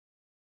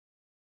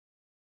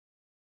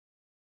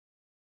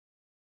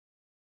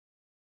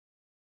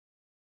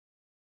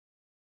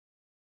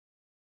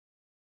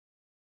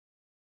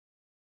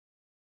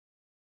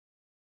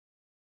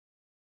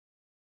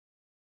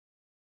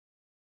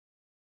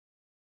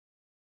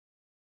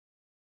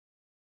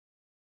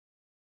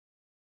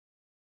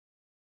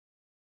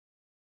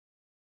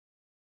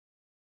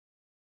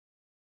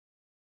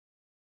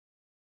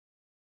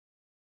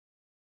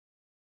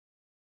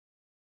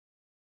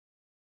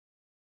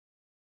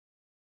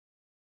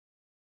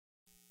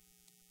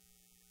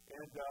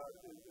And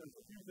there's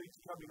a few things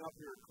coming up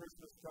here at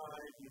Christmas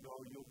time. You know,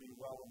 you'll be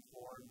well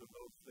informed of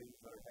those things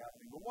that are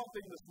happening. But one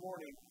thing this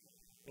morning,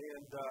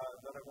 and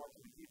that I want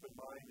you to keep in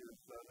mind, is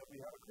that we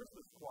have a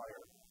Christmas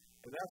choir.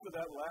 And after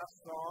that last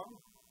song,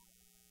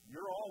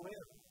 you're all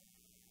in.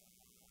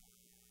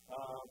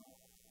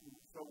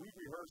 So we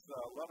rehearse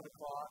 11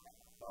 o'clock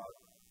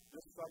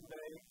this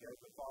Sunday, and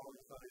the following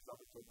Sundays up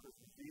until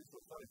Christmas Eve.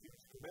 So it's not a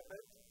huge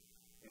commitment.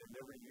 And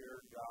every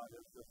year, God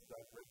has just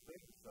done great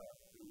things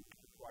to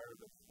the choir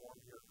that's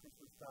formed here at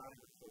Christmas time.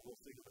 And so we'll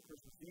sing at the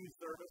Christmas Eve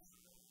service.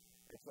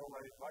 And so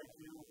I invite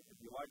you, if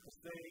you like to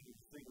sing, you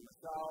can sing in the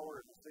shower,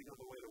 if you sing on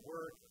the way to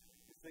work,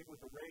 you sing with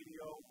the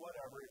radio,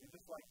 whatever. If you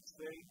just like to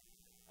sing,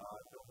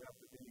 don't have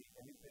to be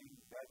anything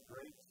that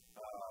great.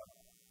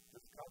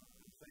 Just come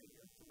and sing.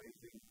 It's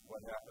amazing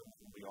what happens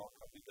when we all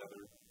come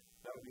together.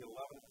 That'll be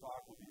 11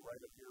 o'clock. We'll be right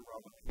up here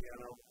around the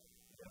piano.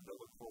 And I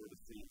look forward to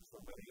seeing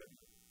so many of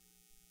you.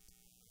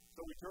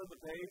 So we turn the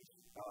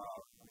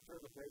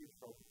page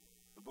from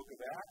the book of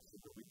Acts,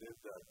 and then we did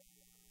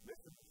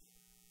missions,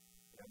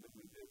 and then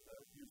we did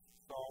youth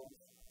songs,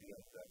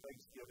 and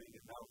Thanksgiving,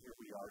 and now here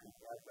we are in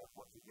Advent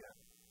once again.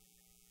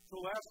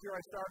 So last year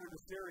I started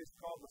a series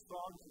called The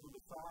Songs of the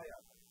Messiah,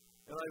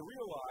 and I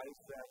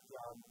realized that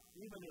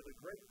even in a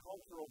great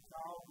cultural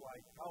town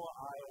like Pella,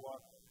 Iowa,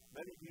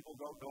 many people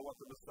don't know what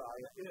the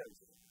Messiah is.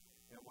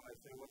 And when I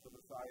say what the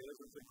Messiah is,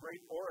 it's a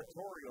great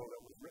oratorio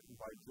that was written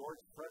by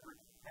George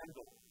Frederick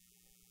Handel.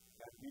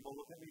 And people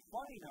look at me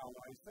funny now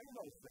when I say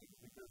those things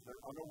because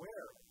they're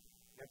unaware.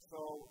 And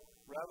so,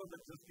 rather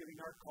than just getting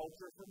our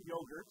culture from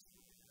yogurt,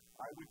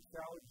 I would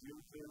challenge you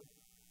to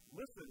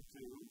listen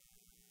to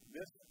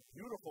this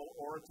beautiful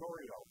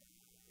oratorio.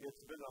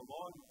 It's been a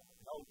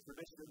long-held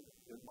tradition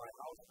in my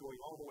house going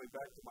all the way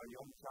back to my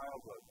young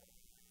childhood.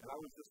 And I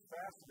was just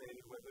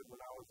fascinated with it when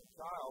I was a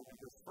child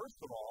because, first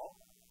of all,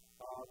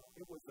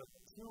 it was a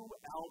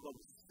 2-album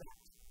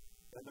set.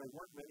 And there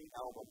weren't many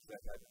albums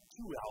that had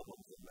 2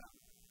 albums in them.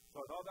 So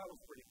I thought that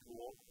was pretty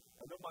cool.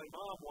 And then my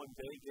mom one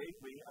day gave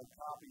me a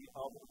copy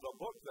of the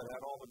book that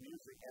had all the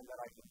music and that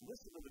I could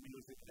listen to the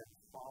music and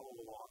follow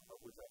along,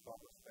 which I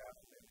thought was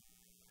fascinating.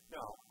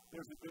 Now,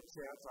 there's a good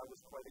chance I was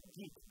quite a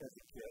geek as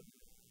a kid,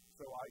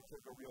 so I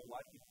took a real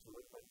liking to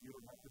it, but you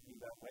don't have to be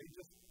that way.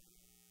 Just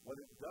what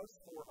it does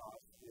for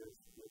us is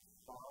it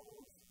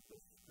follows the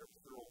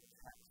scriptural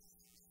text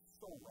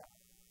so well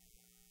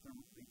through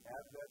the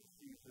Advent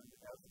season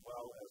as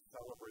well as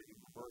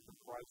celebrating the birth of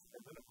Christ.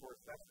 And then, of course,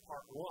 that's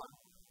part 1.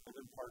 And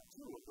then part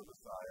 2 of the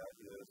Messiah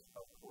is,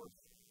 of course,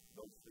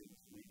 those things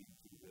leading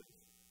to his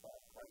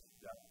Christ's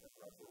death and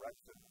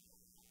resurrection.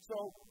 So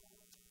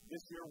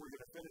this year we're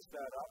going to finish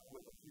that up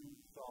with a few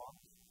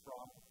songs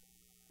from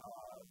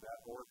that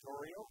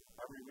oratorio.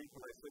 Every week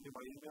when I send you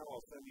my email,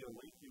 I'll send you a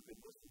link. You can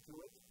listen to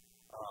it.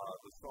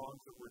 The songs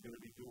that we're going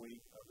to be doing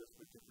this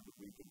particular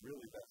week, and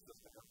really that's just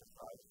to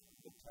emphasize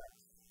the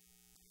text.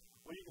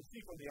 Well, you can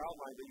see from the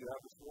outline that you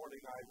have this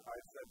morning, I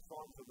said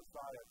Songs of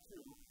Messiah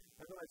 2,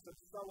 and then I said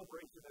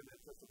Celebration and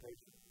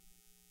Anticipation.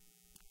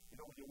 You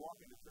know, when you walk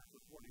into church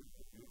this morning,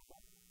 it's beautiful.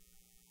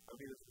 I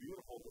mean, it's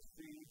beautiful to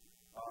see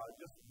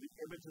just the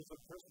images of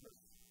Christmas.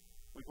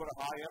 We put a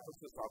high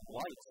emphasis on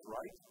lights,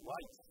 right?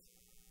 Lights.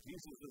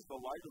 Jesus is the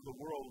light of the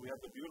world. We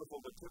have the beautiful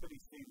nativity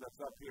scene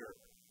that's up here.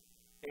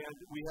 And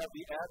we have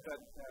the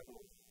Advent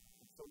candles.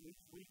 And so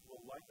each week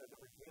we'll light a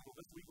different candle.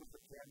 This week was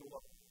the candle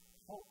of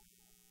hope.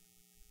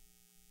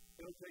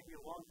 It'll take me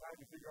a long time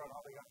to figure out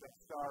how they got that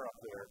star up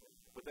there,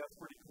 but that's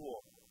pretty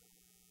cool.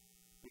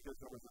 Because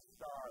there was a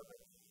star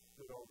that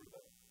stood over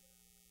them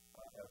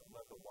and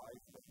led the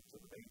wise men to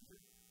the manger.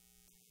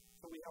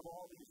 So we have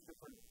all these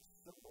different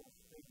symbols,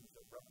 things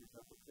that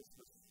represent the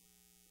Christmas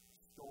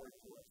story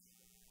to us.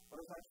 But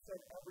as I've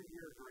said every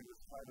year during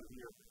this time of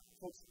year,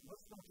 folks,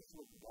 let's not just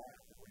look back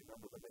and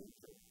remember the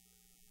manger,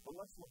 but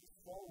let's look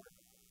forward.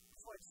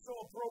 It's like so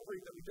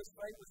appropriate that we just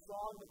sang the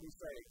song that we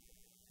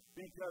sang.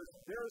 Because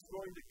there's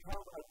going to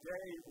come a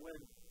day when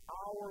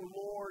our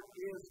Lord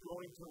is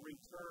going to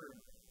return.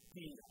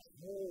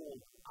 Behold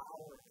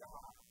our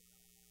God.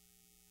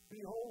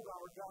 Behold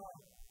our God.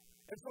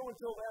 And so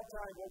until that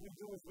time, what we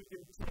do is we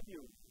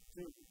continue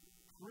to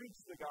preach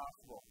the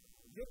gospel.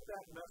 Get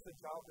that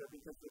message out there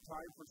because the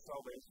time for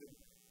salvation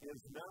is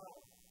now.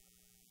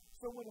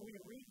 So when we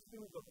read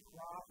through the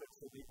prophets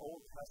of the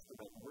Old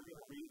Testament, we're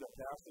going to read a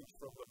passage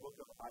from the book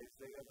of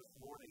Isaiah this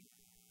morning.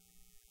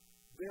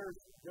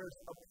 There's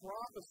a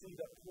prophecy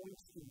that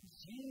points to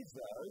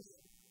Jesus,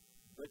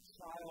 the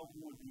child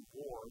who would be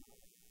born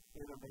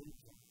in a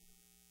manger.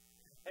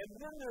 And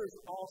then there's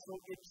also,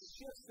 it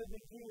shifts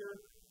into gear,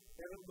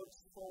 and it looks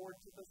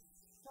forward to the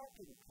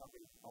second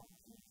coming of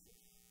Jesus.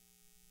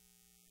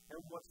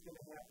 And what's going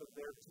to happen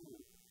there too.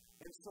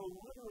 And so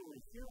literally,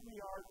 here we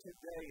are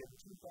today in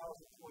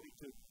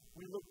 2022.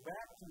 We look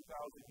back 2,000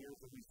 years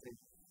and we say,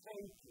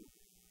 thank you.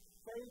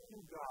 Thank you,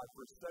 God,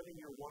 for sending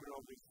your one and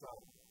only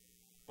Son.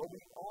 But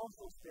we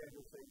also stand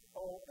and say,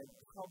 oh, and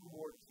come,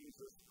 Lord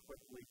Jesus,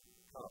 quickly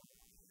come.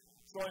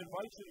 So I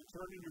invite you to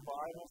turn in your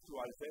Bibles to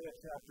Isaiah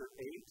chapter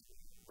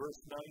 8,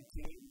 verse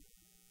 19.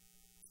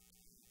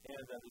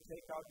 And to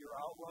take out your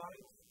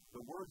outlines,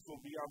 the words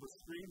will be on the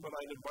screen, but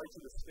I'd invite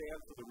you to stand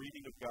for the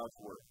reading of God's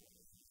Word.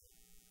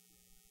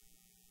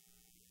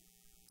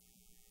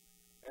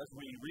 As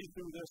we read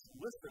through this,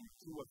 listen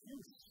to a few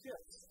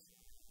shifts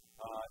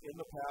in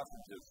the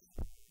passages.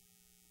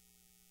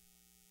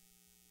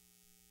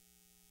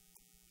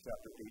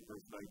 Chapter 8,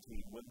 verse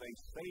 19. When they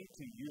say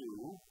to you,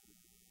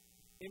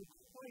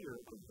 inquire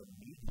of the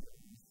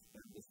mediums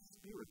and the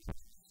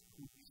spiritists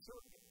who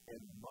shirk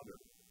and mutter,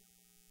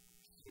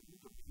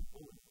 shouldn't the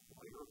people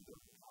inquire of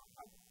their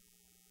God?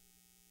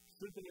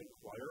 Should they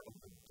inquire of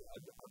the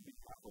dead on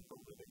behalf of the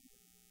living?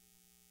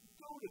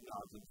 Go to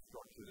God's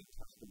instruction and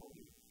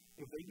testimony.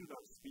 If they do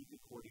not speak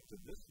according to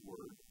this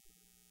word,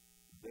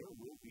 there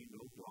will be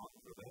no God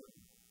for them.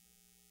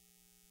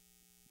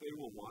 They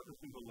will wander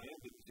through the land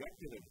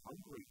dejected and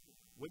hungry.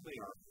 When they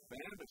are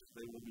famished,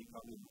 they will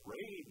become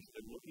enraged,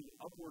 and looking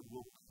upward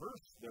will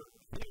curse their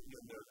king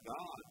and their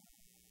God.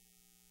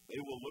 They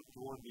will look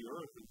toward the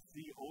earth and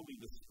see only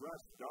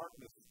distress,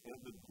 darkness, and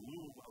the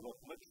gloom of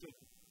affliction,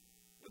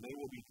 and they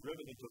will be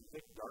driven into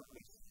thick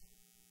darkness.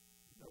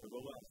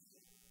 Nevertheless,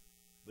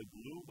 the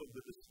gloom of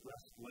the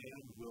distressed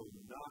land will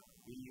not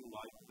be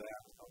like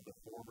that of the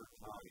former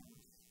times,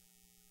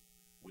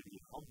 when he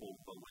humbled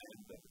the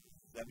land of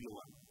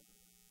Zebulun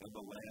and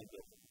the land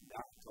of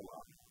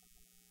Naphtali.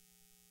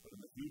 But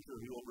in the future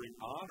he will bring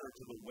honor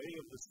to the way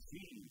of the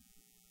sea,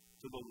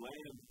 to the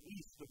land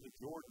east of the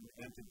Jordan,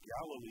 and to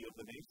Galilee of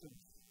the nations.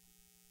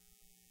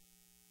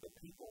 The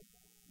people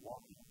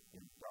walking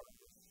in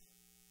darkness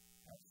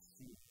have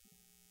seen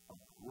a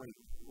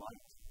great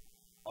light.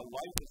 A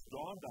light has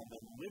dawned on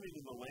them, living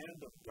in the land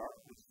of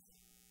darkness.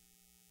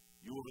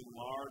 You have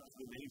enlarged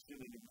the nation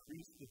and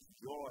increased its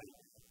joy.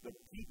 The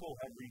people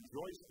have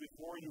rejoiced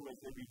before you as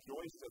they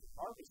rejoice at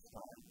harvest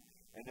time,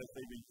 and as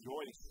they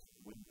rejoice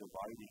when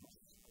dividing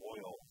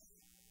spoils.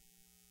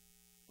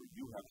 For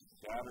you have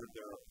scattered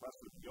their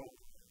oppressor's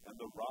yoke and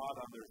the rod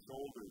on their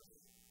shoulders,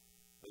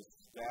 the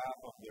staff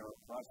of their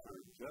oppressor,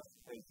 just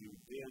as you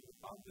did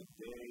on the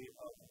day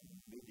of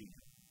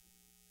Midian.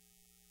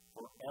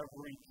 For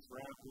every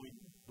trampling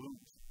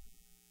boot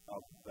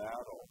of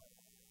battle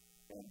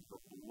and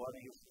the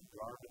bloodiest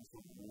garments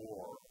of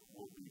war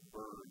will be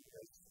burned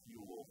as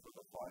fuel for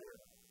the fire.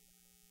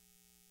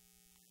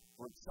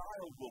 For a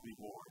child will be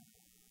born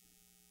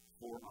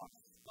for us,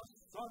 a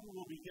son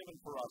will be given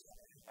for us,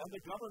 and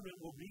the government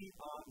will be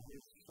on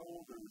his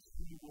shoulders.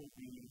 He will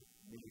be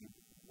named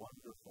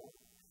Wonderful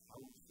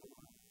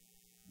Counselor,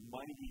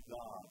 Mighty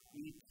God,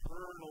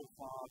 Eternal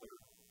Father,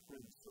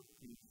 Prince of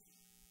Peace.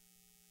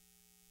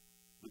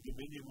 The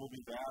dominion will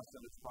be vast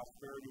and its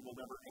prosperity will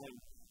never end.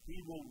 He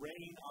will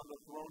reign on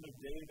the throne of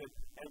David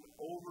and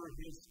over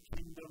his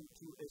kingdom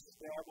to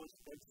establish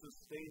and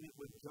sustain it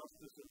with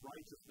justice and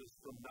righteousness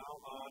from now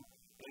on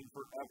and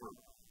forever.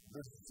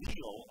 The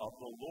zeal of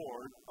the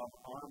Lord of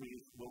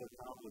armies will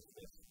accomplish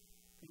this.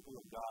 People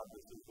of God,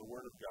 this is the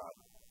word of God.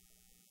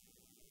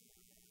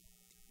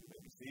 You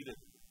may be seated.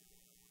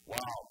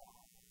 Wow.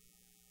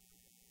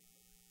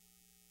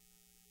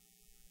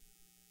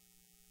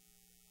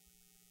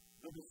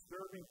 The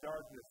disturbing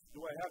darkness.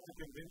 Do I have to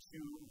convince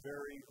you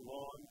very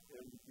long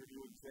and give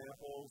you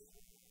examples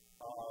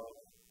of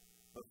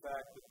the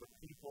fact that the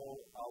people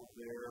out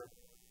there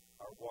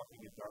are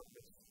walking in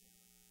darkness?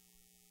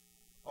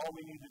 All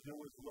we need to do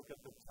is look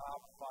at the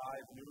top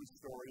 5 news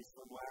stories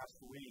from last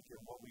week,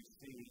 and what we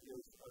see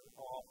is an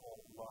awful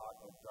lot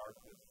of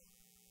darkness.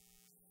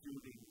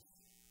 Shootings,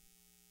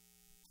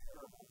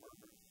 terrible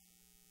murders,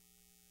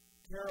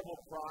 terrible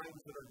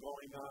crimes that are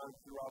going on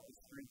throughout the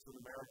streets of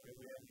America.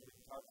 We haven't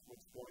even touched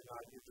what's going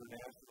on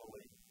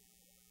internationally.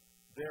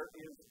 There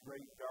is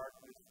great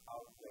darkness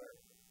out there.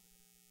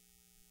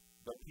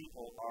 The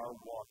people are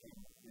walking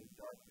in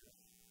darkness.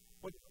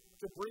 But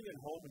to bring it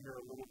home here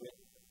a little bit,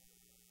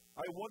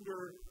 I wonder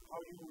how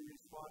you will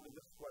respond to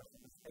this question.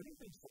 Does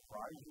anything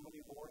surprise you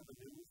anymore in the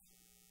news?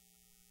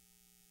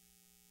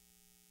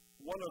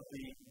 One of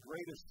the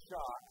greatest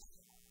shocks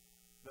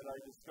that I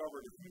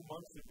discovered a few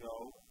months ago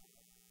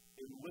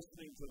in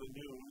listening to the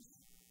news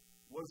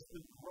was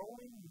the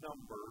growing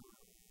number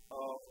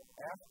of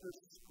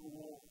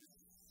after-school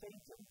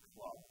Satan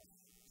clubs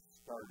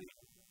starting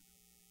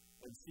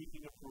and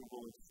seeking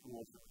approval in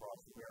schools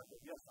across America.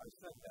 Yes, I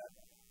said that.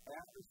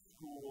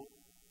 After-school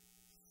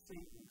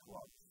Satan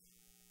clubs.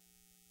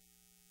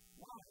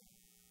 Why?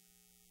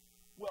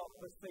 Well,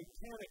 the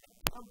Satanic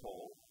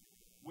Temple,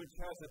 which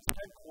has its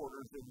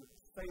headquarters in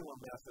Salem,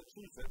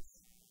 Massachusetts,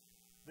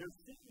 they're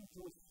seeking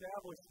to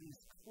establish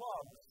these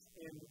clubs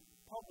in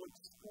public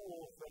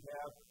schools that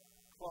have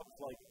clubs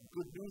like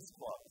Good News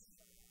Clubs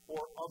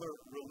or other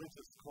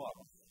religious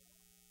clubs.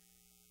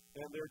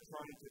 And they're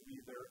trying to be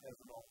there as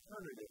an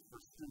alternative for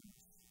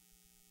students.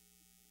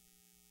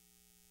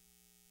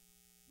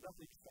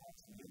 Nothing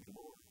shocks me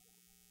anymore.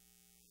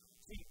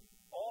 See,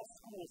 all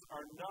schools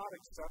are not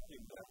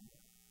accepting them,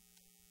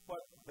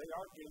 but they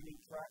are gaining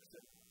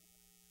traction.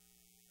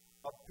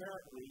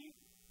 Apparently,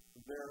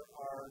 there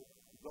are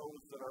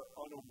those that are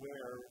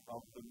unaware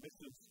of the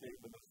mission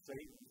statement of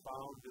Satan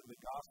found in the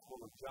Gospel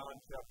of John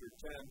chapter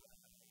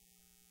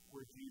 10,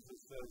 where Jesus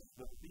says,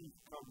 the thief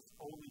comes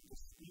only to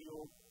steal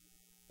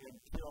and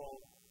kill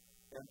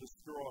and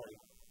destroy.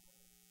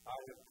 I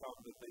have come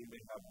that they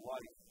may have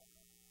life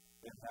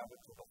and have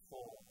it to the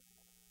full.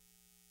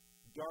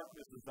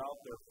 Darkness is out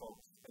there,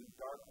 folks, and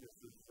darkness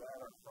is at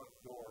our front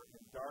door,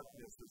 and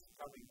darkness is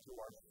coming to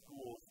our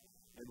schools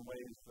in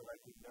ways that I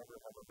could never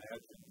have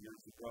imagined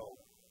years ago.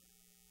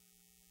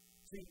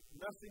 See,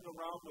 messing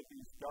around with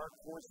these dark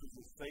forces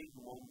of Satan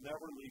will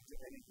never lead to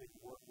anything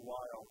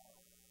worthwhile.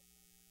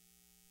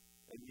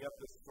 And yet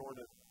this sort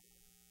of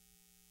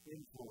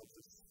influence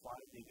is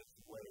finding its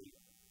way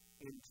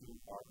into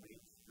our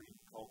mainstream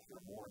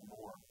culture more and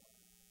more.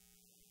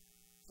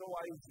 So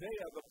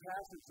Isaiah, the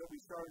passage that we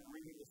started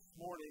reading this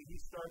morning, he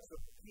starts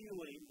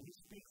appealing, he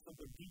speaks of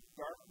the deep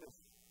darkness.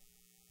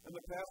 And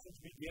the passage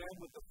began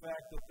with the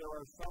fact that there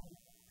are some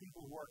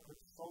people who are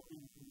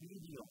consulting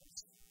mediums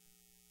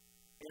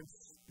and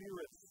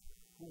spirits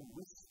who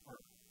whisper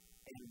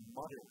and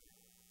mutter.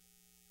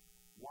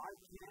 Why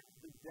can't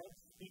the dead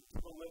speak to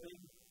the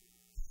living?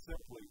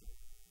 Simply,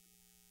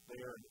 they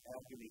are in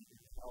agony in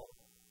hell.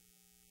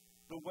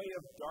 The way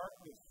of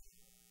darkness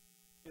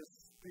is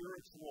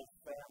spiritual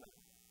famine.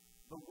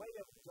 The way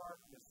of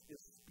darkness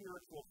is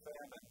spiritual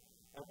famine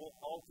and will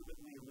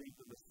ultimately lead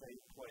to the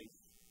same place,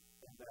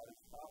 and that is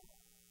hell.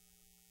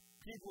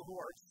 People who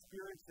are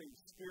experiencing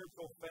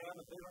spiritual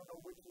famine, they don't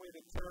know which way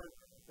to turn.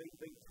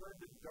 They turn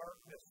to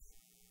darkness,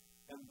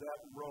 and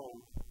that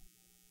road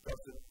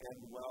doesn't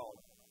end well.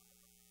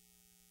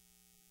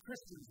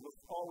 Christians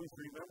must always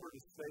remember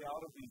to stay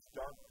out of these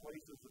dark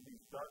places and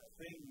these dark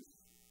things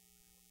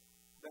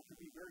that can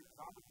be very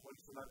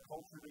commonplace in our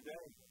culture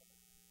today.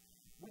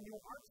 When you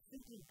aren't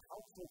seeking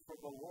counsel from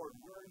the Lord,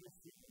 where are you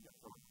seeking it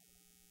from?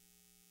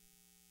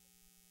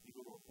 You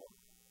go to a book.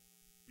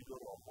 You go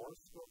to a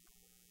horoscope.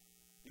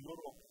 You go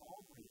to a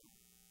palm reading.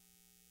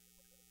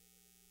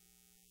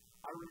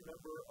 I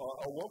remember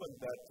a woman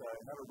that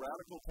had a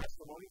radical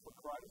testimony for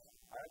Christ.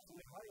 I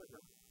actually hired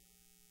her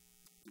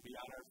to be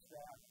on our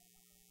staff.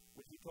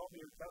 When she told me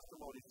her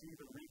testimony, she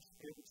even reached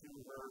into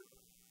her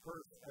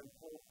purse and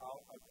pulled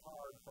out a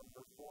card from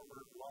her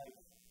former life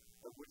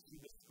in which she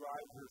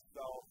described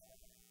herself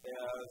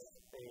as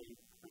a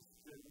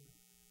Christian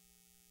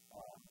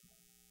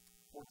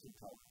fortune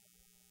teller.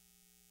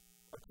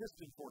 A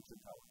Christian fortune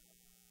teller.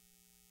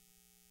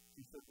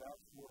 She said,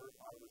 that's where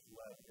I was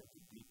led into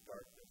deep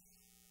darkness.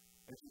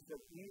 And she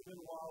said, even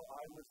while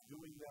I was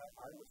doing that,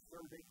 I was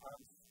serving on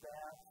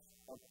staffs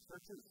of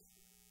churches.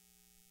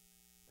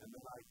 And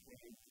then I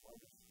came to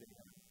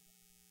understand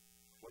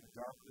what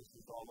darkness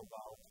is all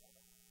about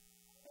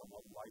and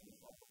what light is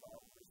all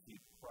about.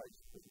 Receive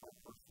Christ as my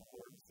personal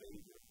Lord and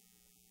Savior.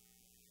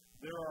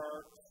 There are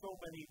so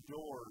many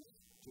doors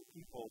to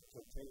people to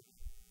take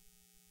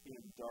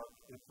in dark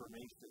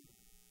information.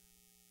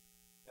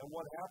 And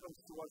what happens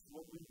to us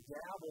when we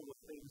dabble with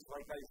things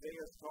like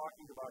Isaiah is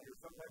talking about here,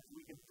 sometimes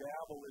we can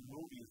dabble in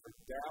movies or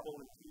dabble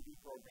in TV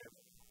programs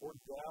or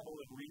dabble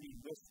in reading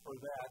this or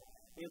that.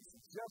 It's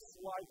just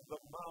like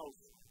the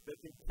mouse that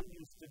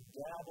continues to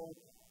dabble,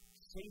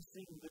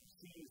 chasing the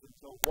cheese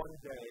until one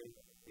day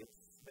it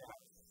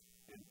snaps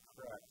and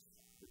cracks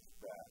its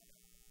back.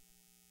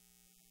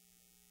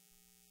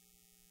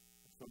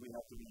 So we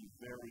have to be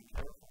very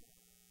careful.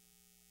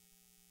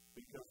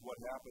 Because what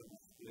happens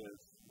is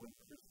when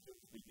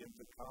Christians begin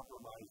to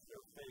compromise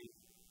their faith,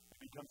 it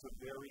becomes a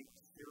very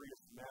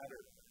serious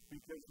matter.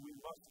 Because we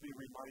must be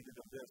reminded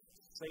of this.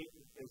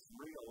 Satan is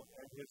real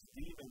and his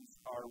demons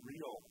are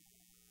real.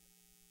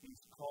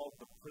 He's called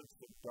the Prince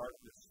of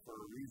Darkness for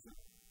a reason.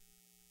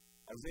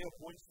 Isaiah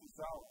points this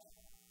out.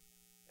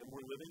 And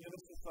we're living in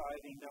a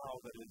society now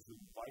that is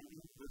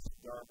inviting this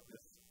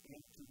darkness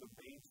into the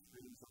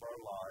mainstreams of our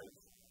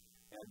lives.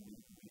 And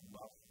we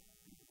must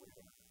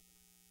beware.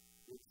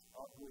 It's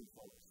ugly,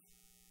 folks.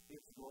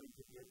 It's going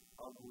to get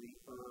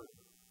uglier.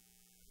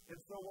 And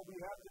so what we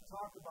have to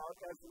talk about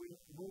as we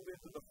move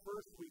into the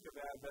first week of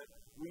Advent,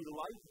 we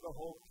light the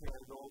hope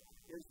candle,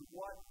 is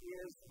what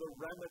is the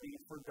remedy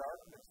for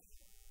darkness?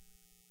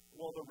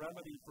 Well, the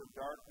remedy for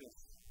darkness,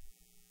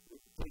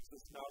 it takes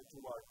us now to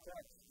our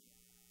text.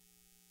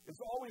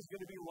 It's always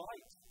going to be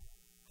light.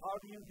 How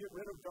do you get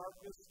rid of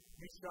darkness?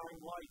 You shine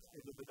light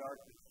into the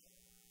darkness.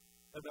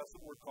 And that's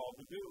what we're called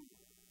to do.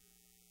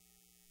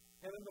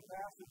 And in the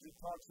passage, it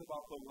talks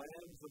about the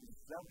lands of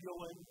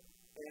Zebulun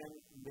and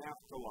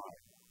Naphtali.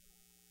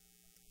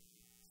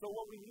 So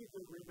what we need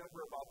to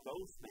remember about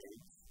those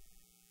names,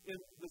 in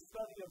the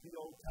study of the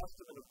Old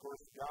Testament, of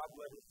course, God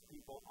led his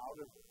people out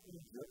of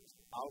Egypt,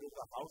 out of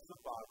the house of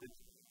bondage,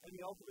 and he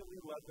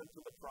ultimately led them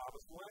to the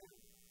promised land.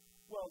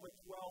 Well, the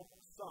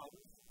 12 sons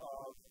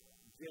of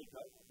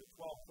Jacob, the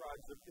 12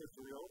 tribes of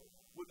Israel,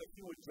 with a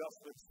few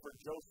adjustments for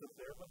Joseph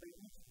there, but they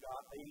each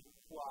got a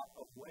plot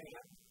of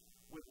land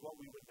with what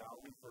we would now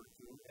refer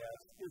to as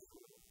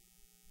Israel.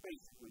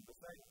 Basically the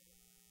same.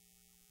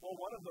 Well,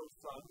 one of those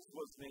sons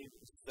was named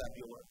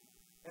Zebulun,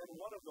 and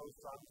one of those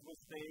sons was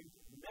named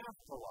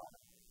Naphtali.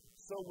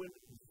 So when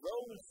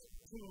those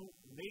two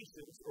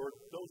nations, or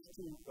those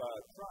two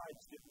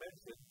tribes get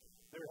mentioned,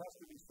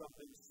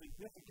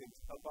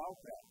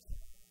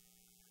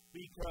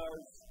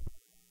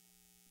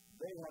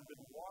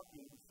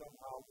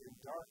 somehow in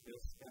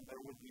darkness, and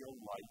there would be a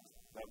light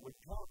that would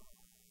come.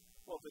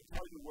 Well, to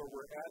tell you where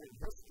we're at in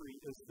history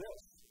is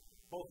this.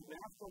 Both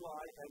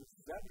Naphtali and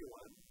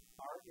Zebulun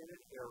are in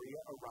an area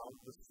around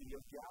the Sea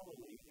of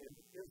Galilee in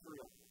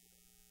Israel.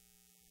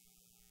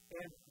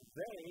 And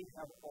they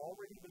have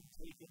already been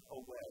taken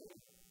away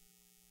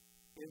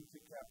into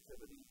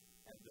captivity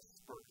and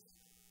dispersed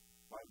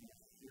by the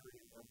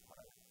Assyrian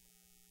Empire.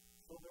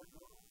 So they're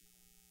gone.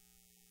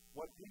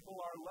 What people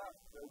are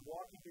left, they're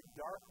walking in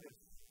darkness.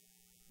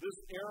 This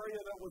area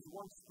that was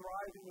once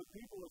thriving with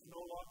people is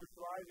no longer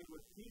thriving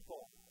with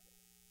people.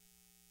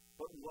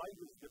 But light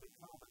is going to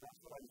come, and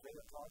that's what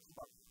Isaiah talks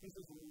about. He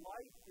says,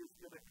 light is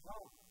going to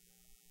come.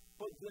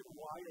 But then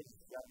why is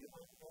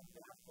Zebulun and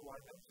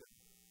Naphtali mentioned?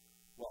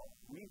 Well,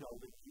 we know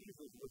that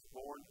Jesus was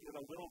born in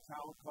a little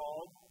town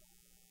called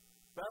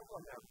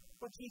Bethlehem.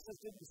 But Jesus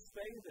didn't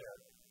stay there.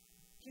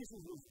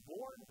 Jesus was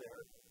born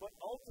there, but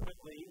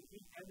ultimately he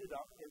ended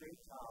up in a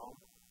town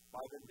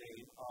by the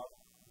name of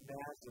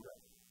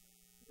Nazareth.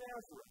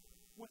 Nazareth,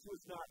 which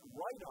was not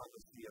right on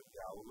the Sea of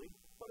Galilee,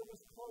 but it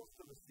was close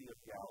to the Sea of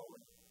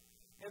Galilee.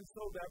 And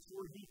so that's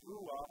where he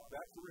grew up.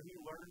 That's where he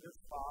learned his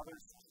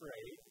father's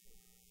trade.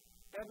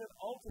 And then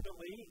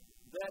ultimately,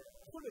 that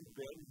could have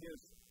been his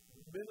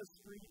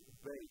ministry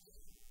base.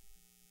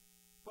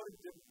 But it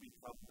didn't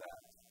become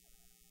that.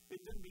 It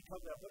didn't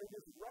become that. But it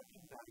is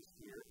recognized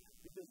here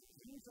because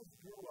Jesus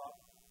grew up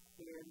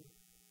in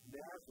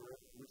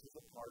Nazareth, which is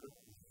a part of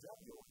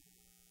Zebulun.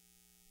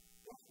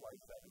 That's why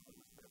Zebulun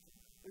was mentioned.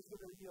 There's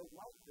going to be a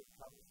light that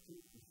comes to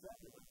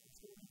Zebulun. It's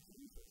going to be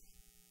Jesus.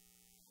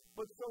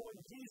 But so when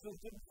Jesus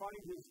didn't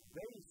find his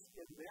base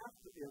in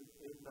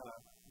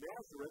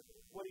Nazareth,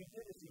 what he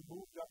did is he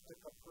moved up to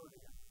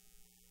Capernaum.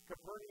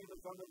 Capernaum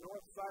is on the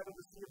north side of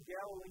the Sea of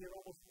Galilee, and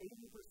almost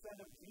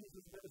 80% of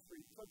Jesus'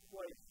 ministry took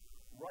place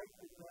right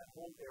in that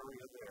whole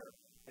area there.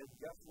 And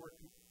guess where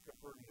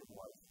Capernaum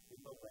was? In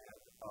the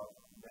land of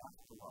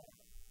Naphtali.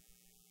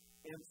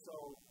 And so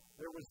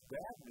there was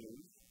bad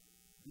news.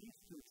 These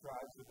two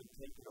tribes have been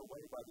taken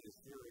away by the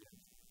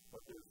Assyrians.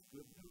 But there's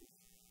good news.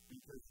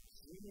 Because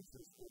Jesus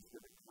is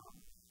going to come.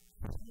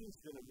 He's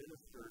going to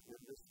minister in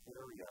this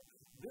area.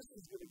 This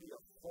is going to be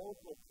a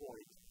focal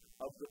point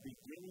of the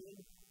beginning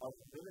of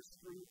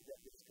ministry that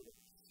is going to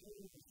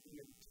change the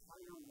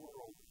entire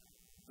world.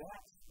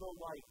 That's the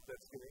light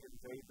that's going to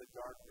invade the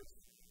darkness.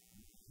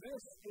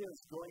 This is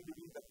going to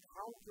be the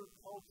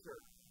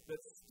counterculture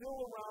that's still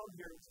around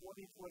here in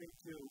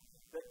 2022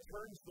 that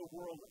turns the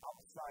world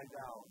upside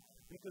down.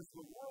 Because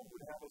the world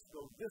would have us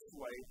go this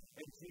way,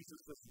 and Jesus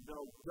says, no,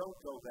 don't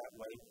go that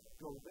way,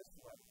 go this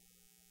way.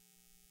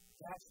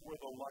 That's where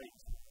the light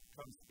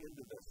comes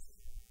into this.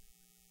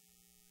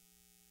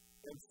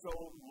 And so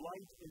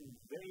light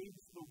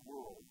invades the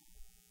world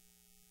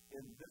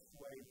in this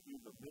way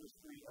through the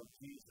ministry of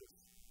Jesus.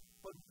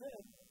 But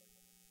then,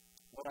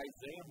 what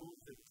Isaiah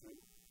moves into,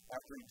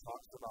 after he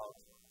talks about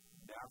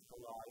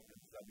Naphtali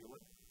and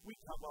Zebulun, we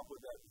come up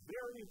with that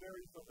very,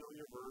 very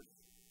familiar verse.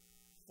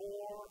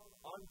 For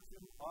unto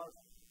us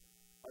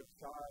a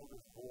child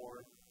is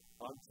born,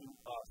 unto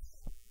us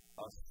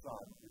a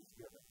son is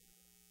given.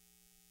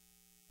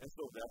 And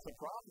so that's a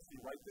prophecy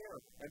right there.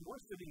 And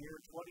we're sitting here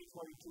in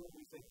 2022 and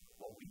we say,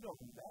 well, we know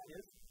who that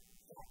is.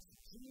 That's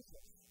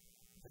Jesus.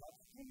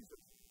 That's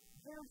Jesus.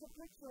 There's a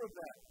picture of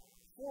that.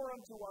 For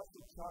unto us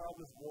a child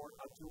is born,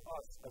 unto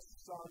us a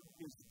son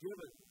is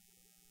given.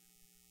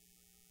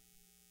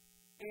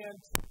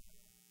 And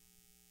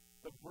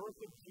the birth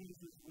of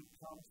Jesus would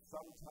come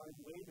sometime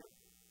later.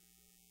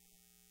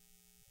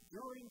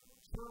 During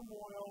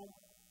turmoil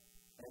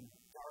and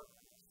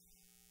darkness,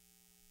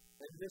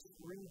 and this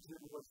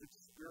region was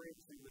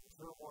experiencing the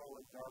turmoil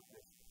and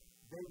darkness,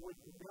 they would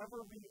never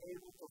be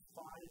able to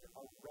find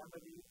a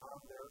remedy on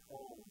their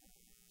own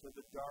to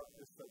the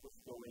darkness that was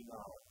going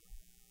on.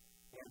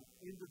 And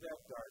into that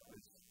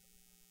darkness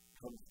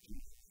comes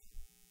Jesus.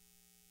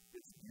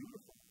 It's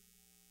beautiful.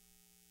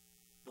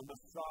 The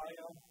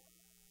Messiah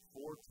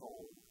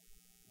foretold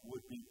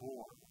would be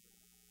born.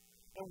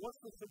 And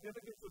what's the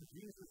significance of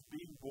Jesus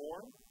being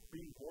born?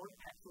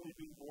 Actually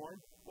being born?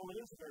 Well, it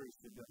is very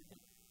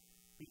significant.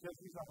 Because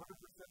he's 100%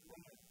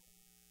 man.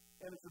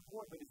 And it's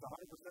important that he's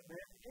 100%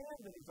 man and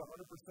that he's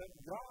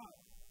 100% God.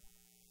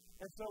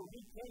 And so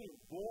he came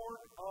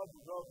born of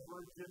the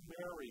Virgin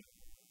Mary.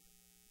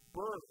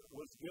 Birth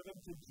was given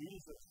to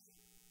Jesus.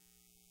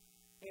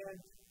 And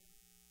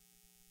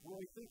when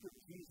we think of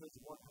Jesus'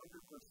 100%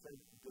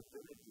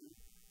 divinity,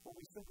 what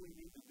we simply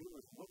need to do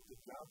is look to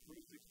John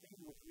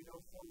 3:16, which we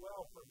know so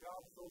well. For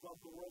God so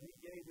loved the world, he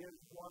gave his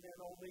one and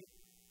only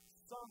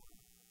Son.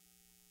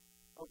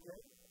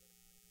 Okay?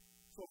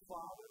 So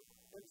Father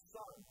and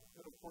Son,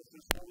 and of course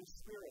there's Holy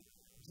Spirit.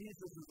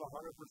 Jesus is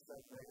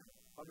 100% man,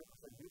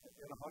 100% human,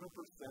 and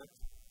 100%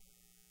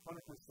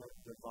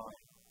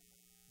 divine.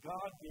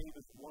 God gave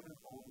his one and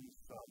only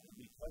Son, and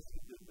because he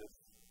did this,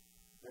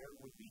 there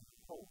would be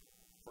hope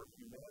for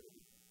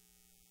humanity.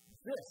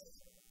 This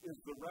is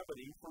the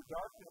remedy for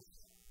darkness.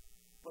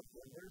 But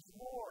then there's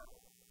more.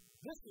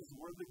 This is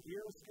where the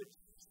gears get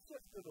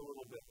shifted a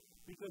little bit.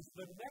 Because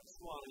the next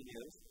line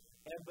is,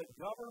 and the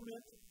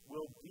government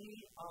will be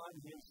on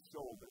his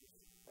shoulders.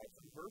 That's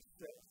in verse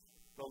 6,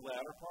 the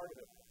latter part of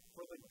it.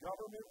 For the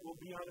government will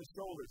be on his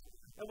shoulders.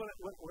 And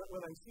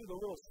when I see the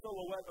little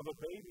silhouette of a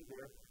baby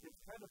there,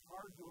 it's kind of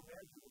hard to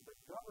imagine that the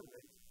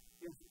government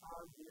is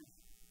on his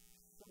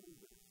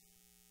shoulders.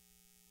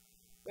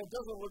 That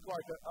doesn't look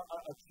like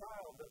a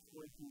child that's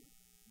going to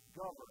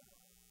govern.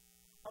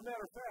 A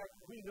matter of fact,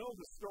 we know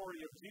the story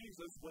of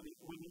Jesus when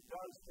he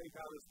does take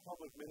out his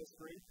public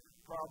ministry,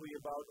 probably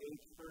about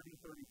age 30,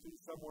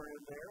 32, somewhere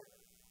in there,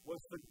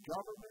 was the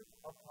government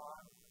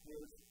upon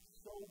his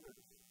shoulders.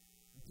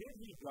 Did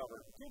he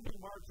govern? Did he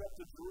march up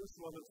to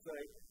Jerusalem and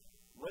say,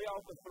 lay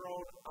out the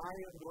throne, I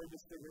am going to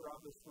sit here on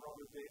this throne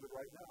of David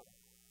right now?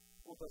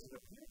 Well, it doesn't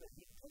appear that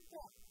he did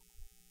that.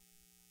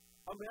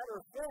 A matter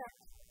of fact,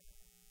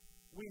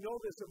 we know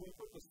this if we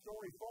put the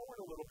story forward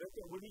a little bit,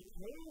 that when he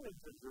came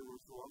into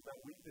Jerusalem that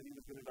week that he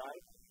was going to die,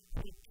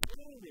 he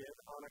came in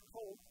on a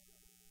colt.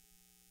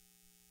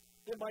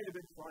 It might have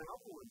been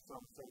triumphal in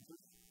some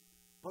senses,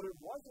 but it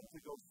wasn't to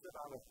go sit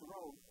on a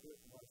throne, it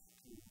was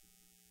to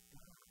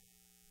die.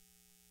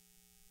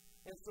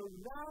 And so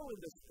now in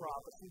this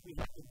prophecy, we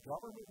have the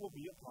government will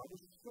be upon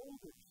his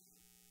shoulders.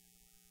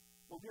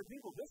 Well, dear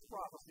people, this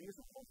prophecy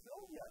isn't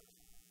fulfilled yet.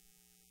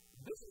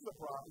 This is a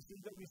prophecy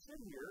that we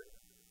sit here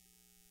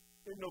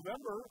in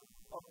November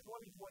of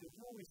 2022,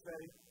 we say,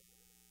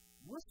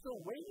 we're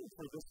still waiting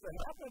for this to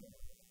happen.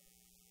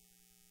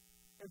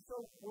 And so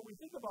when we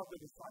think about the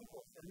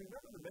disciples, and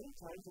remember the many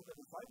times that the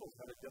disciples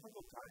had a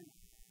difficult time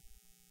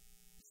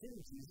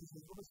seeing Jesus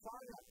as the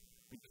Messiah,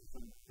 because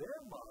in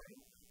their mind,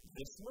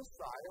 this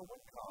Messiah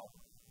would come,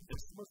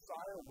 this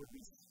Messiah would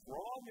be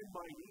strong and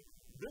mighty,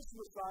 this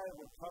Messiah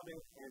would come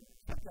in and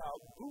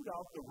boot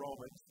out the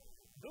Romans,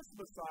 this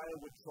Messiah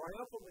would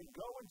triumphantly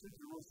go into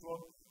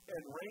Jerusalem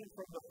and reign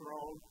from the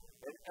throne,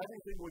 and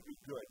everything would be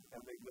good, and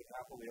they'd live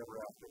happily ever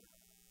after.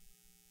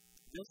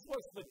 This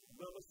was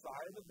the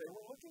Messiah that they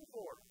were looking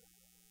for.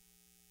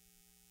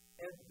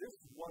 And this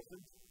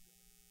wasn't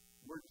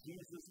where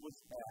Jesus was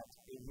at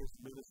in his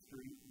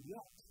ministry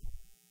yet.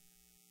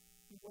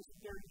 He wasn't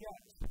there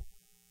yet.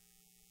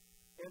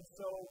 And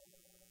so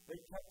they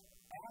kept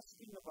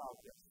asking about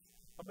this.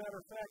 A matter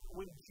of fact,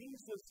 when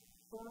Jesus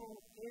threw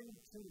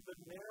into the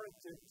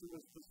narrative to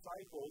his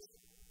disciples,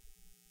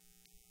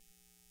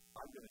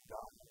 I'm going to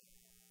die,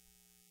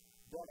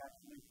 that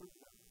actually hurt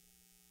them.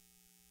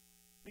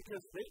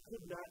 Because they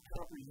could not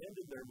comprehend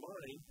in their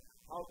mind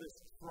how this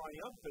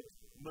triumphant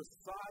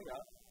Messiah,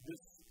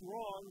 this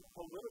strong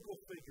political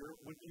figure,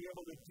 would be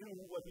able to do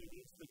what he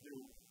needs to do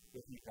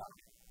if he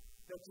died.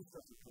 That just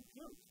doesn't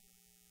compute.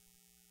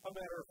 A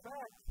matter of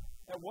fact,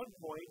 at one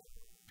point,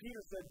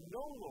 Peter said,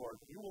 "No, Lord,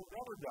 you will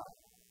never die."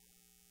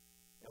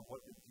 And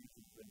what did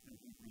Jesus then do?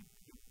 He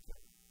rebuked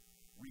him.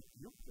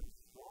 Rebuked him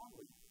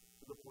strongly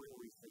to the point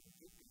where he said,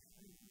 "Get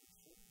behind me,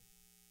 Satan."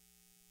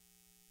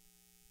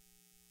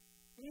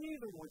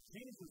 Even when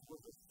Jesus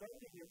was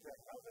ascending into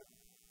heaven,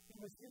 he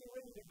was getting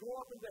ready to go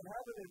up into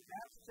heaven in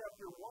Acts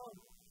chapter 1.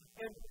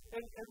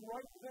 And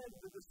right then,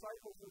 the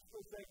disciples were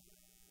still saying,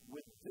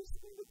 would this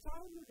be the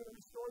time you're going to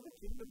restore the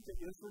kingdom to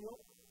Israel?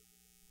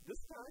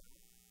 This time?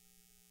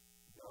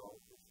 No,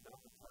 it's not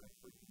the time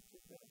for you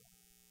today.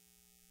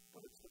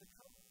 But it's going to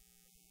come.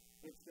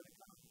 It's going to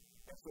come.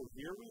 And so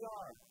here we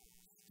are,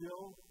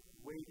 still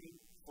waiting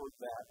for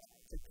that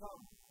to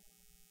come.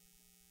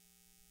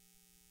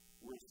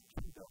 Where his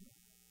kingdom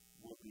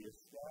will be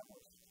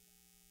established.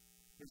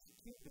 His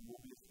kingdom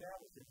will be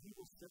established, and he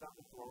will sit on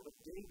the throne of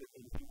David,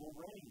 and he will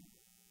reign.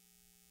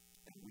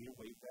 And we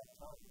await that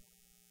time,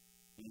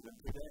 even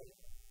today.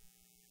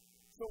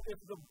 So if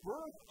the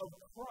birth of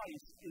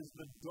Christ is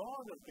the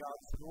dawn of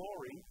God's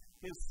glory,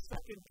 his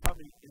second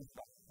coming is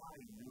the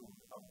high noon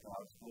of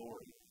God's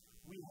glory.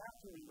 We have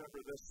to remember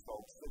this,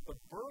 folks, that the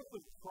birth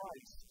of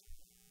Christ,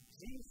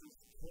 Jesus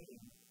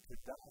came to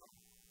die.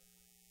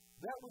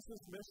 That was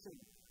his mission.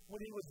 When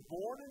he was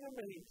born in a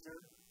manger,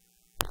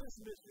 his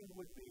mission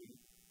would be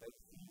that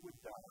he would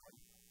die,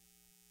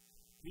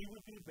 he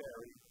would be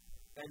buried,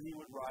 and he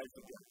would rise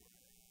again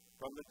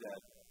from the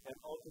dead, and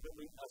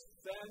ultimately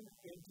ascend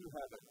into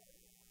heaven,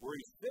 where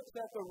he sits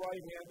at the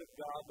right hand of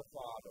God the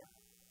Father.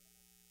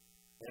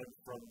 And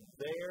from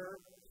there,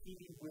 he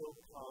will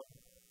come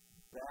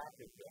back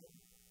again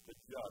to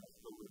judge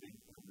the living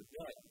and the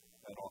dead.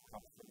 That all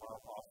comes from our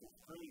Apostles'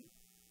 Creed.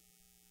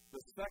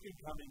 The second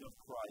coming of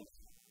Christ,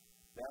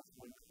 that's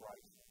when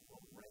Christ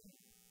will reign.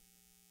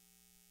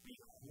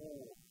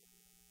 Behold,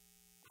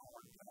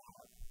 our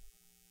God.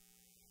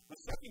 The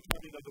second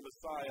coming of the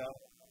Messiah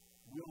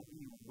will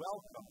be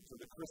welcome to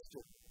the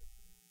Christian,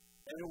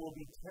 and it will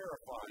be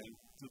terrifying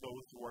to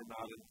those who are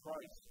not in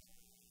Christ.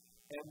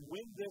 And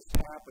when this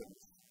happens,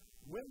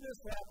 when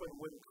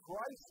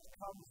Christ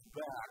comes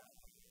back,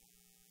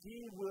 he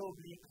will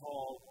be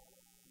called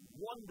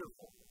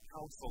Wonderful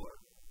Counselor.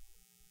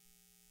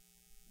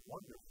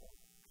 Wonderful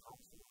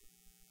Counselor.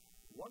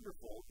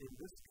 Wonderful in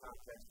this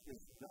context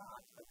is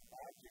not an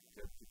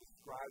adjective to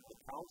describe the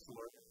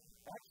counselor.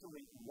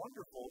 Actually,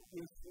 wonderful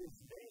is his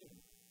name.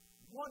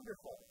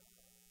 Wonderful.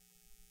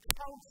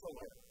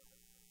 Counselor.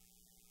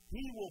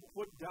 He will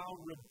put down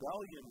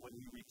rebellion when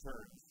he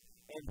returns,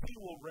 and he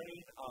will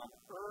reign on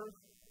earth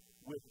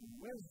with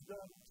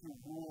wisdom to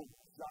rule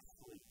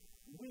justly.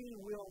 We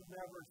will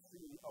never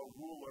see a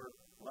ruler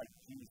like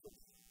Jesus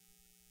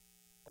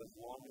as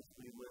long as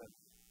we live.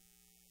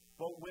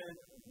 But when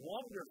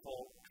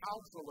Wonderful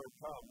Counselor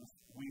comes,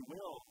 we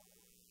will.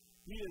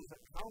 He is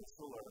a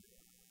counselor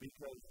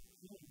because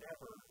he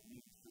never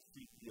needs to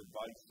seek the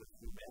advice of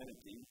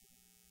humanity.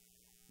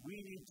 We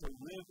need to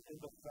live in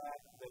the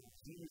fact that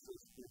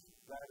Jesus is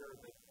better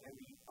than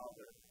any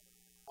other.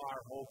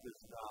 Our hope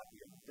is not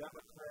in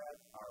Democrat.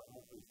 Our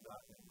hope is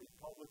not in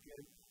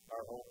Republican.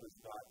 Our hope is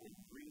not in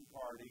Green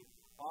Party.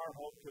 Our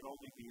hope can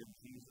only be in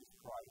Jesus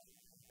Christ.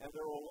 And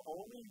there will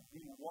only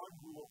be one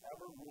who will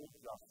ever rule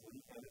justly,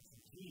 and it's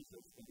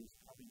Jesus, and he's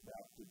coming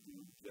back to do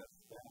just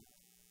that.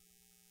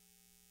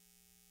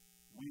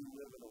 We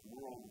live in a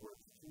world where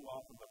it's too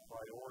often a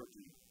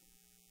priority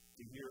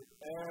to hear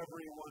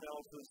everyone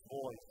else's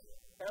voice.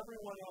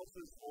 Everyone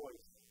else's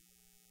voice.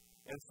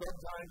 And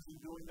sometimes in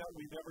doing that,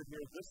 we never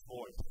hear this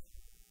voice.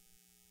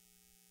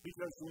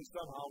 Because we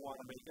somehow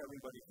want to make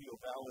everybody feel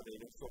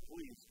validated, so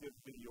please give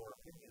me your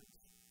opinions.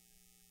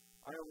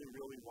 I only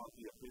really want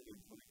the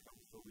opinions when it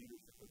comes to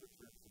leadership of the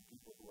church and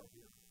people who are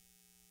here.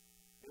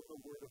 In the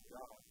Word of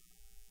God.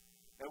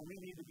 And we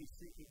need to be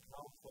seeking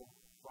counsel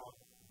from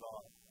the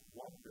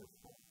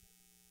Wonderful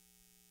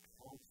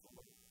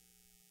Counselor.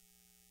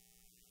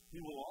 He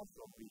will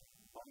also be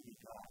Mighty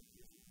God. He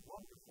is a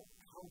wonderful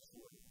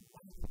counselor,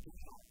 Mighty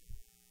God.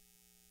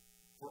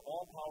 For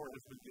all power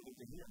has been given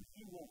to him.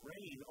 He will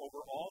reign over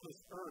all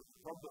this earth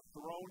from the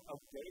throne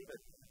of David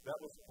that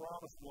was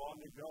promised long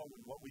ago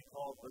in what we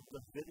call the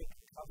Davidic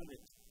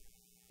covenant.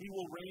 He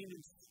will reign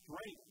in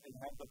strength and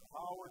have the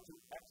power to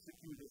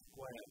execute his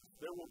plans.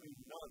 There will be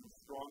none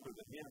stronger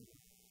than him.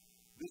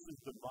 This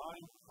is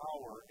divine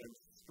power and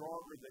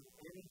stronger than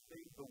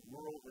anything the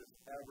world has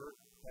ever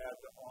had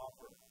to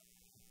offer.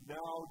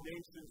 Now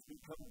nations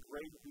become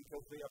great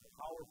because they have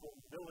powerful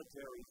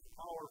militaries,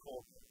 powerful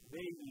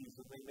navies,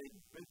 and they make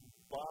big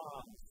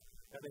bombs,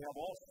 and they have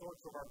all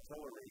sorts of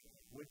artillery.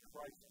 When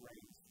Christ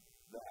reigns,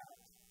 that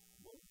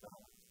will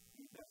not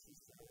be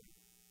necessary.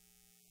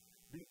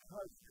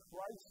 Because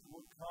Christ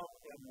will come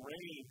and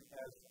reign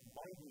as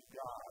Mighty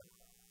God,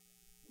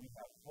 we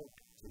have hope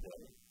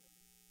today.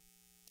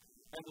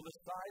 And the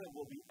Messiah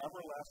will be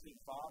everlasting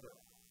Father.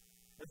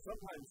 And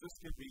sometimes this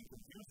can be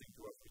confusing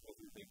to us because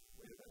we think,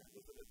 wait a minute,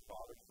 isn't it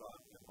Father, Son,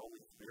 and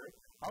Holy Spirit?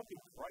 How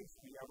can Christ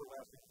be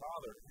everlasting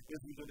Father? Is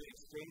he going to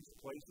exchange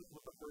places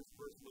with the first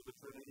person of the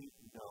Trinity?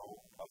 No,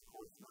 of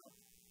course not.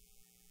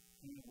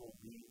 He will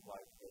be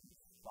like a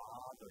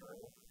father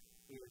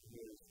in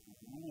his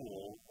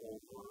rule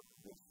over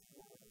this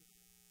world.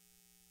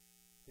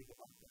 Think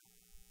about that.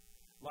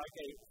 Like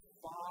a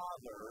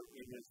father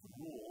in his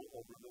rule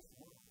over this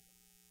world.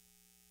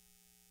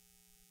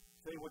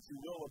 Say what you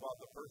will about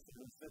the person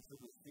who sits in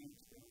the seat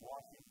in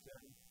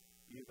Washington,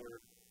 either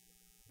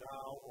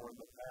now or in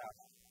the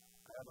past.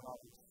 I haven't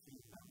often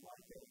seen them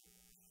like a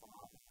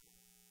father.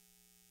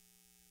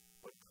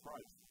 But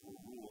Christ will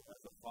rule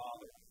as a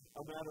father.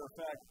 A matter of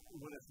fact,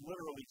 when it's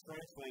literally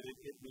translated,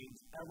 it means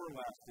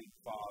everlasting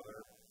Father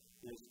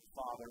is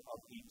Father of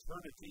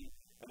eternity.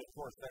 And of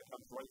course, that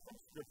comes right from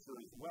Scripture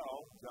as well.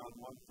 John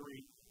 1:3,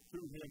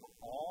 through him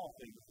all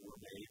things were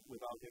made.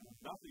 Without him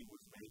nothing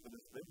was made that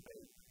has been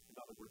made. In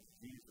other words,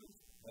 Jesus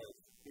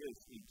is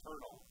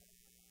eternal.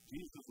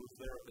 Jesus was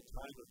there at the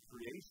time of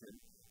creation.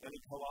 And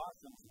in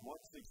Colossians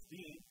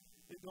 1:16,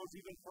 it goes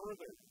even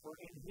further. For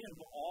in him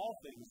all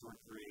things were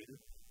created,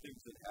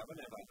 things in heaven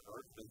and on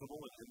earth,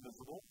 visible and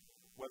invisible,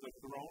 whether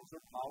thrones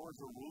or powers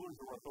or rulers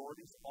or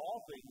authorities, all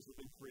things have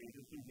been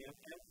created through him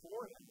and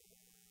for him.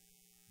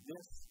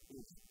 This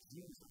is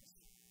Jesus,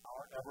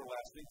 our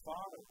everlasting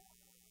Father.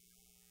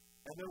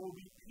 And there will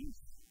be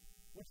peace,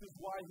 which is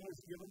why he is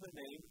given the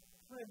name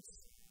Prince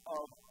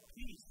of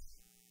Peace.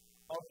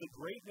 Of the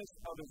greatness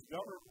of his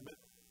government,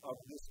 of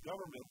this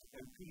government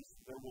and peace,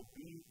 there will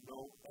be no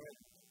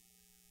end.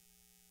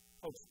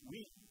 Folks,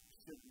 we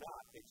should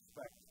not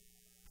expect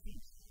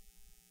peace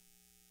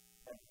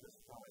at this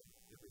time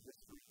in the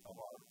history of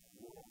our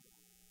world.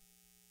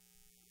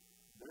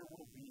 There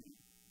will be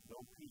no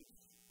peace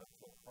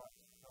until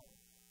Christ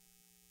comes.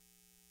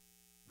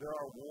 There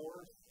are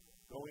wars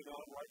going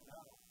on right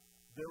now.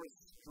 There is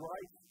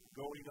strife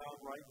going on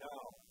right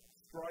now.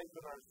 Strife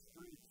in our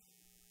streets.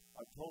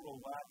 A total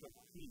lack of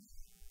peace.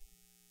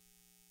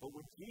 But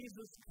when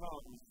Jesus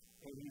comes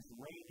and he's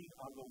reigning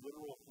on the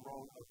literal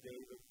throne of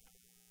David,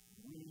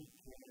 we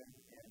can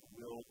and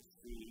will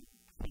see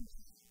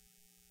peace.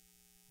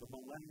 The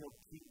millennial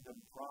kingdom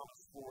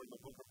promised for in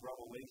the book of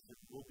Revelation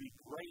will be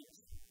great.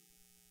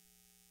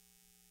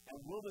 And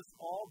will this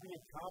all be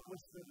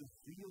accomplished through the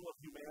zeal of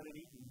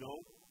humanity? No,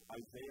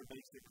 Isaiah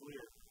makes it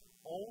clear.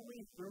 Only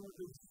through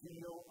the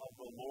zeal of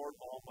the Lord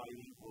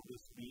Almighty will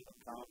this be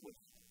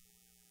accomplished.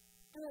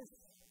 This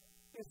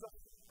is a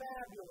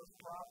fabulous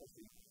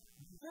prophecy.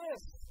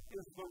 This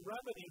is the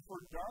remedy for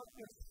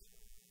darkness.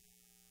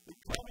 The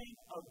coming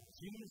of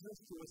Jesus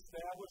to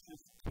establish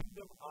his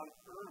kingdom on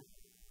earth.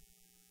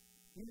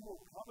 He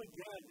will come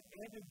again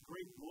and in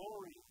great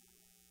glory.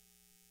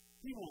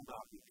 He will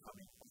not be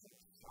coming as a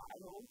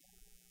child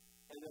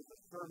and as a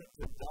servant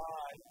to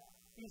die.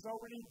 He's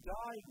already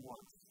died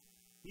once.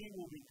 He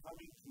will be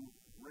coming to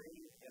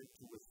reign and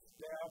to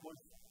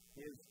establish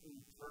his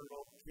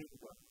eternal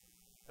kingdom.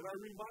 And I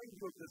remind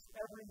you of this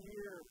every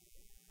year.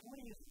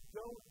 Please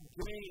don't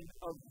gain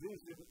a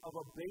vision of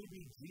a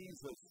baby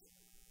Jesus.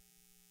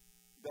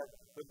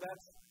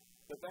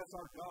 That's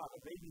our God,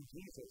 a baby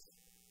Jesus.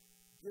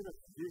 Get a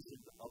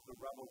vision of the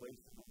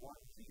Revelation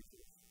 1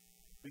 Jesus.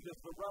 Because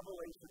the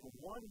Revelation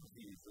 1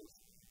 Jesus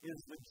is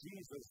the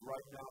Jesus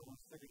right now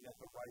who's sitting at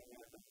the right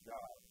hand of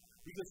God.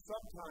 Because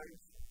sometimes,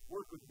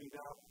 work with me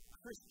now,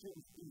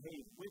 Christians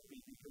behave wimpy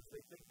because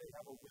they think they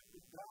have a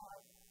wimpy God.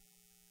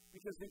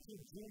 Because they think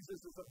Jesus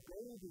is a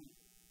baby.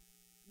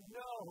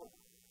 No,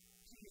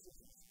 Jesus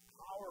is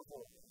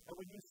powerful. And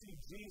when you see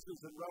Jesus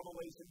in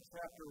Revelation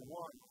chapter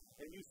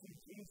 1, and you see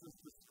Jesus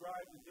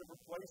described in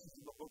different places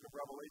in the book of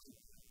Revelation,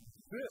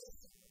 this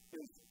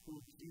is who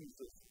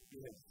Jesus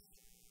is.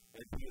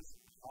 And he is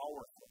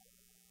powerful.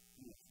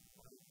 He is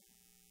mighty.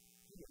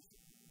 He is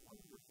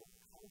wonderful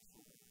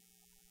counselor.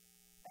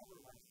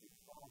 Everlasting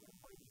Father,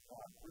 mighty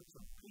God, Prince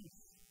of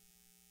Peace.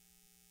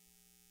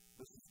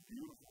 This is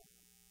beautiful.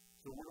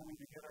 So where do we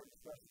begin our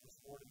discussion this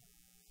morning?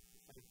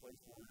 The same place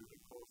where we're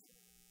doing closing.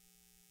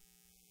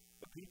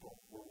 The people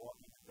were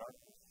walking in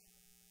darkness.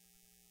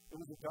 It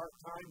was a dark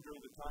time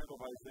during the time of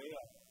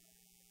Isaiah,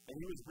 and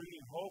he was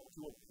bringing hope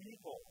to a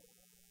people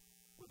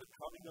with the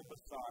coming of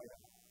Messiah.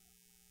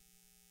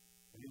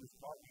 And he was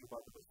talking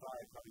about the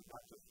Messiah coming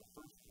not just the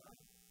first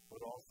time,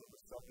 but also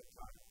the second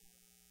time.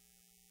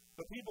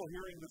 The people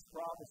hearing this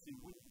prophecy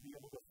wouldn't be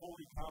able to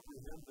fully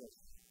comprehend this.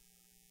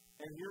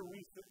 And here we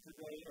sit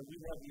today, and we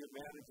have the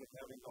advantage of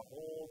having the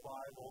whole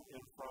Bible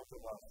in front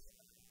of us.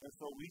 And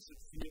so we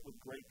should see it with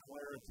great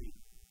clarity.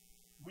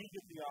 We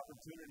get the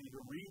opportunity to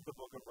read the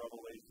book of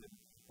Revelation,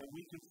 and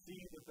we can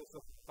see that there's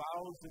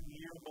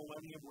 1,000-year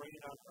millennium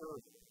reign on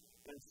earth.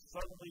 And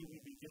suddenly we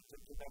begin to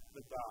connect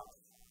the dots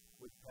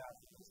with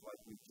passages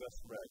like we just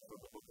read from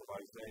the book of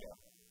Isaiah.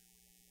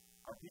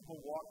 Are people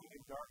walking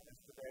in darkness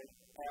today?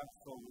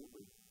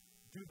 Absolutely.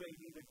 Do they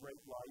need a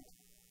great light?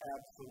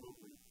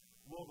 Absolutely.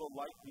 Will the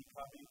light be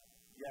coming?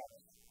 Yes.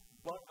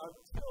 But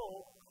until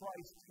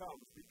Christ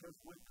comes, because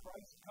when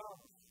Christ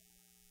comes,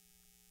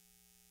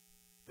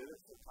 then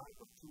it's the time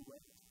of too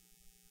late.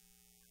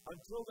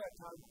 Until that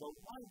time, the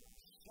light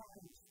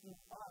shines through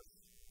us,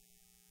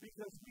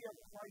 because we have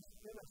Christ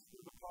in us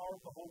through the power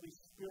of the Holy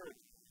Spirit.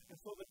 And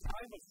so the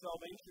time of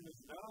salvation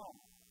is now.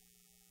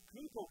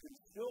 People can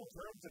still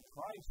turn to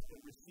Christ and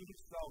receive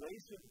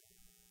salvation.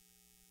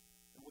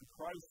 And when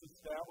Christ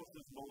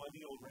establishes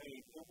millennial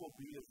reign, it will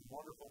be his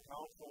wonderful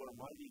counselor,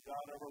 mighty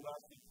God,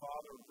 everlasting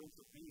Father, and Prince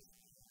of Peace.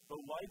 The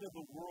light of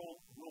the world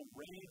will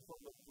reign from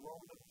the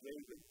throne of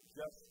David,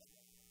 just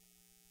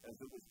as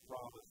it was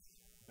promised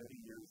many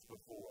years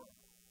before.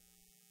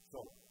 So,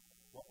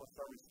 what must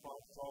our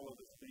response to all of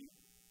this be?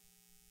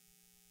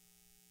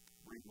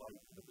 Bring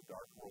light into the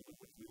dark world in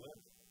which we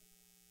live.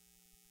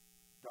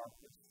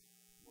 Darkness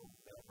will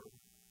never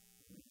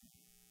leave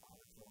on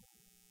its own.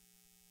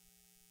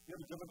 You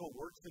have a difficult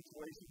work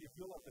situation, you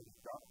feel like there's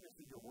darkness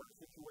in your work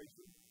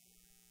situation?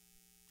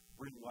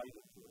 Bring light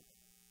into it.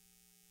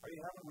 Are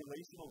you having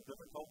relational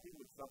difficulty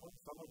with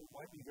someone who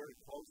might be very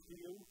close to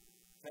you,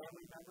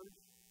 family members?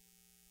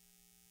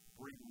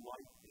 Bring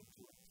light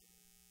into it.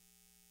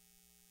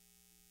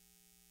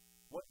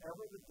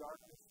 Whatever the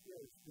darkness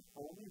is, the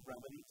only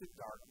remedy to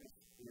darkness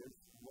is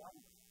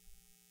light.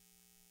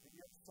 And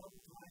yet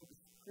sometimes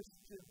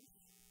Christians,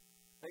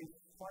 they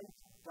fight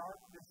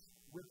darkness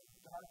with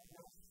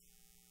darkness.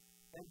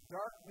 And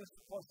darkness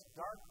plus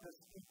darkness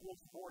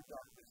equals more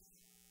darkness.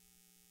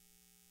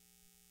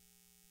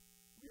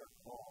 We are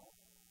called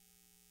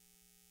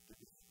to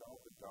dispel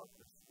the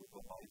darkness with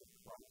the light of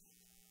Christ.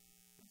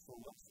 And so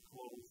let's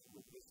close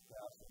with this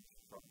passage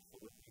from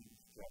Philippians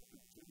chapter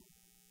 2.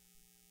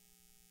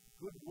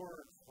 Good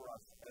words for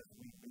us as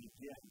we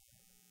begin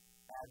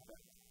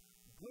Advent.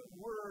 Good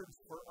words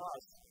for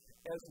us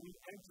as we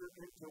enter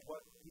into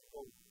what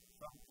people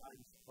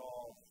sometimes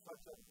call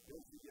such a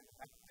busy and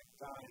hectic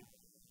time.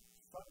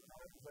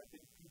 Sometimes I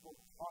think people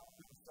talk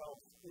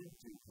themselves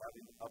into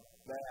having a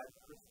bad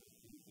Christmas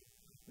season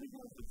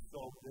because it's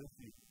so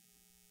busy.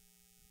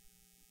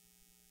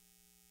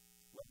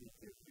 Let me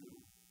give you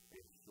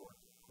a short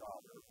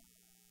proverb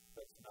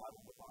that's not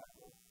in the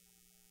Bible,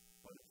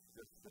 but it's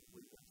just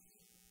simply this.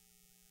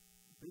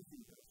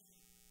 Busyness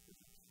is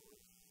a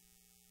choice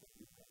that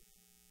you make.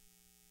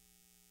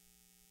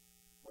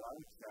 What I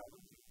would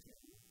challenge you to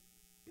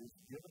is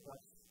give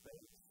us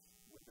space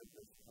within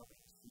this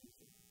coming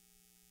season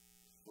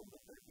so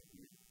that there can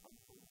be an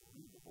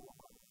unbelievable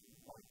amount of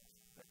light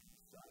that can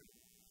shine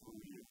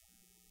through you.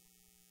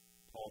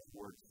 Paul's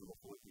words to the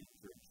Philippian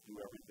church: do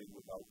everything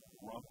without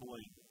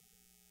grumbling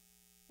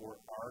or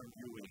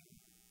arguing,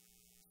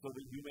 so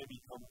that you may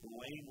become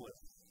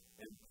blameless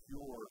and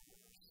pure,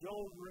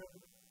 children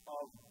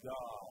of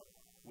God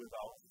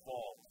without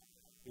fault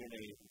in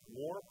a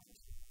warped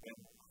and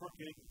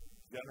crooked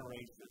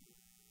generation.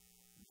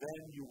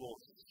 Then you will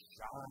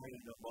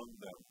shine among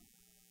them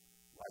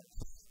like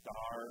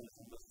stars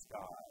in the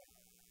sky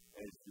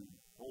as you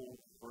hold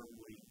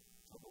firmly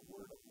to the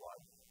word of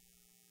life.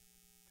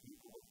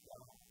 People of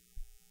God,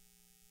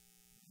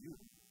 you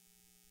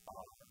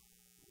are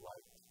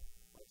light.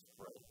 Let's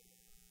pray.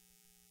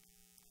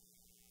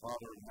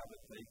 Father in heaven,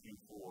 thank you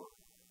for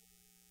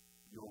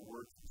your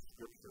words of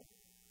Scripture,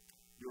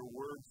 your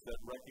words that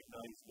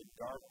recognize the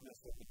darkness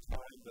at the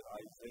time that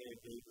Isaiah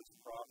gave his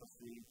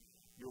prophecy,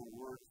 your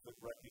words that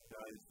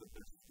recognize that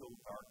there's still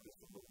darkness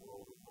in the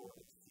world, and Lord,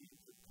 it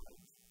seems at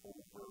times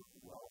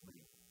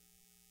overwhelming.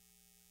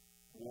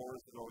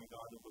 Wars going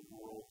on in the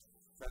world,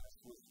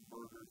 senseless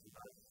murders in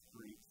our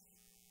streets,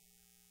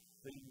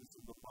 things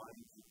in the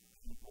minds of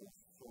people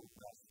so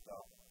messed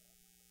up.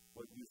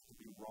 What used to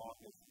be wrong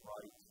is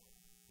right,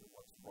 and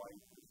what's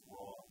right is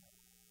wrong.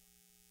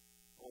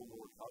 Oh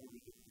Lord, how do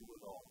we get through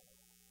it all?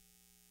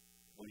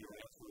 Well, your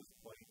answer is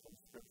plain from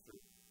Scripture.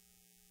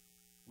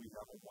 We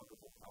have a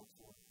wonderful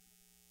counselor.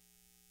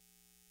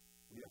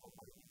 We have a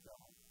mighty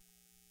God.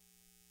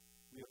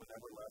 We have an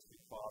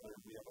everlasting Father.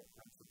 We have a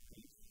Prince of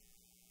Peace.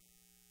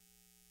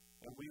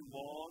 And we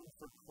long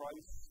for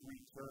Christ's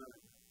return.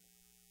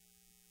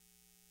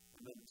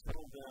 And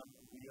until then,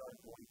 we are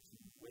going to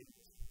wait.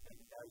 And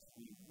as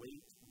we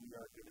wait, we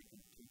are going to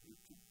continue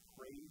to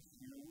praise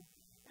you.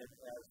 And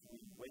as we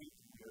wait,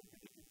 we are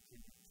going to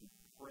continue to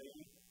pray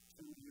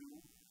to you.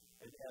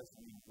 And as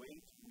we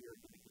wait, we are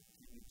going to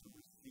continue to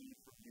receive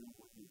from you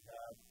what you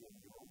have in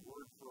your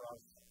word for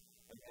us.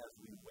 And as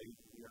we wait,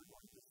 we are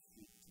going to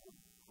seek to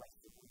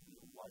impressively be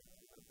a light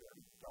in a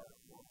very dark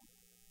world.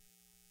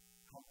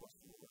 Help us,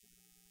 Lord.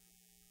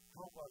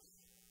 Help us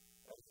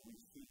as we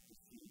seek to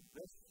see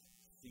this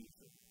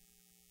season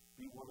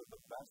be one of